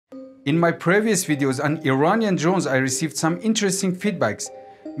In my previous videos on Iranian drones, I received some interesting feedbacks.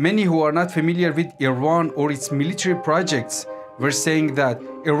 Many who are not familiar with Iran or its military projects were saying that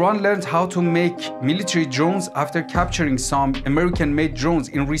Iran learned how to make military drones after capturing some American-made drones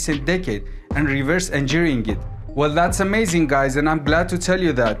in recent decade and reverse engineering it. Well, that's amazing, guys, and I'm glad to tell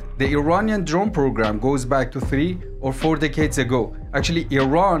you that the Iranian drone program goes back to 3 or 4 decades ago. Actually,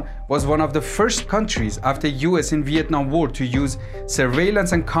 Iran was one of the first countries after US in Vietnam War to use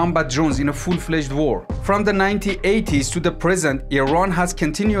surveillance and combat drones in a full-fledged war. From the 1980s to the present, Iran has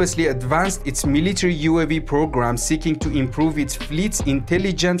continuously advanced its military UAV program, seeking to improve its fleet's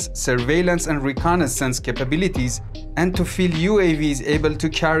intelligence, surveillance, and reconnaissance capabilities, and to feel UAVs able to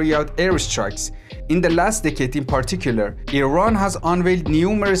carry out airstrikes. In the last decade in particular, Iran has unveiled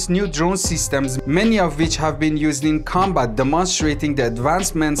numerous new drone systems, many of which have been used in combat, demonstrating the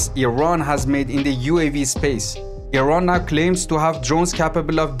advancements Iran has made in the UAV space. Iran now claims to have drones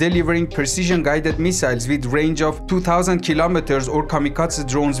capable of delivering precision-guided missiles with range of 2,000 kilometers or kamikaze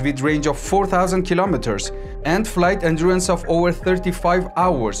drones with range of 4,000 kilometers and flight endurance of over 35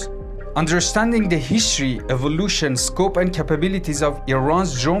 hours. Understanding the history, evolution, scope and capabilities of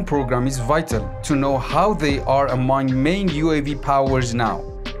Iran's drone program is vital to know how they are among main UAV powers now.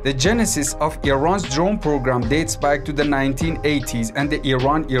 The genesis of Iran's drone program dates back to the 1980s and the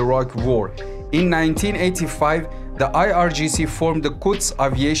Iran-Iraq War. In 1985, the IRGC formed the Quds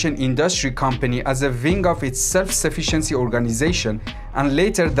Aviation Industry Company as a wing of its self-sufficiency organization, and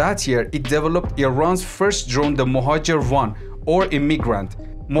later that year it developed Iran's first drone, the Mohajer-1 or Immigrant.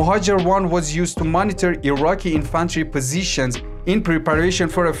 Mohajer-1 was used to monitor Iraqi infantry positions in preparation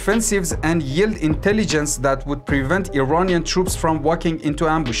for offensives and yield intelligence that would prevent Iranian troops from walking into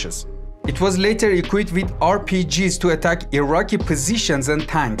ambushes. It was later equipped with RPGs to attack Iraqi positions and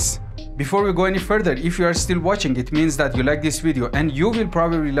tanks. Before we go any further, if you are still watching, it means that you like this video and you will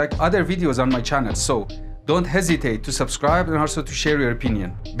probably like other videos on my channel, so don't hesitate to subscribe and also to share your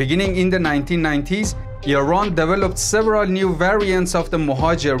opinion. Beginning in the 1990s, Iran developed several new variants of the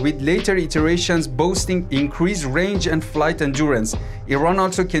Mohajer, with later iterations boasting increased range and flight endurance. Iran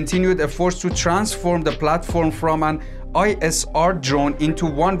also continued efforts to transform the platform from an ISR drone into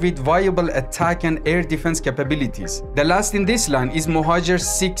one with viable attack and air defense capabilities. The last in this line is Mohajer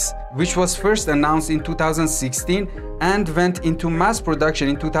 6, which was first announced in 2016 and went into mass production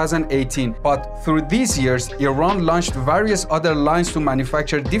in 2018. But through these years, Iran launched various other lines to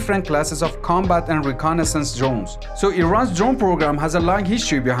manufacture different classes of combat and reconnaissance drones. So Iran's drone program has a long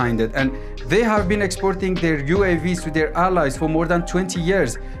history behind it, and they have been exporting their UAVs to their allies for more than 20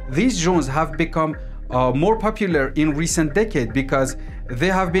 years. These drones have become more popular in recent decades because they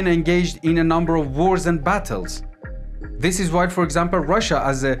have been engaged in a number of wars and battles. This is why, for example, Russia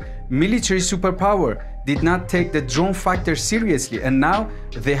as a military superpower did not take the drone factor seriously, and now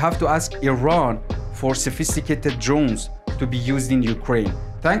they have to ask Iran for sophisticated drones to be used in Ukraine.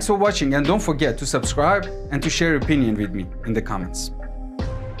 Thanks for watching, and don't forget to subscribe and to share your opinion with me in the comments.